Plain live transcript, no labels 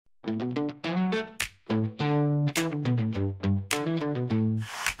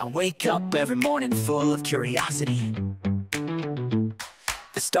I wake up every morning full of curiosity.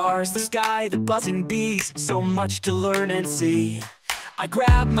 The stars, the sky, the buzzing bees, so much to learn and see. I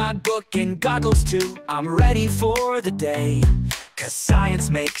grab my book and goggles too, I'm ready for the day. 'Cause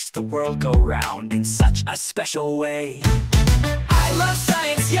science makes the world go round in such a special way. I love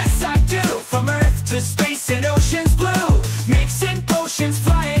science, yes I do. From Earth to space and oceans blue, mixing potions,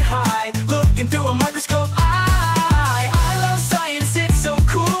 flying high, looking through a microscope. I love science, it's so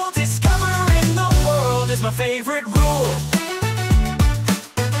cool. Discovering the world is my favorite rule.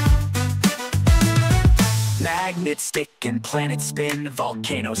 Magnets stick and planets spin,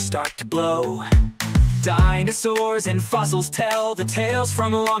 volcanoes start to blow. Dinosaurs and fossils tell the tales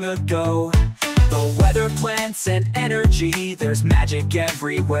from long ago. The weather, plants, and energy, there's magic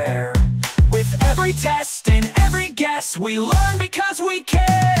everywhere. With every test and every guess, we learn because we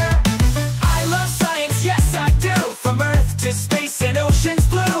care. I love science, yes I do. From Earth to space and oceans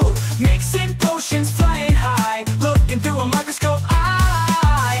blue, mixing potions, flying high, looking through a microscope.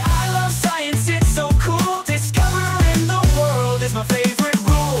 I love science, it's so cool. Discovering the world is my favorite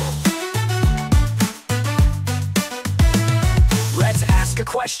rule. Let's ask a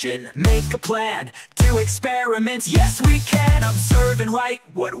question, make a plan, do experiments, yes we can. Observe and write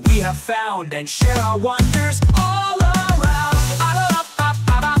what we have found, and share our wonders all around.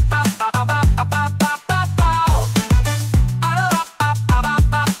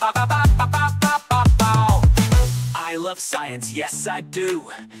 I love science, yes I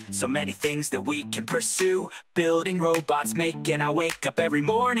do. So many things that we can pursue. Building robots, making I wake up every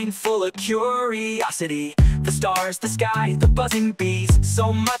morning full of curiosity. The stars, the sky, the buzzing bees,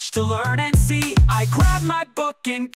 so much to learn and see. I grab my book and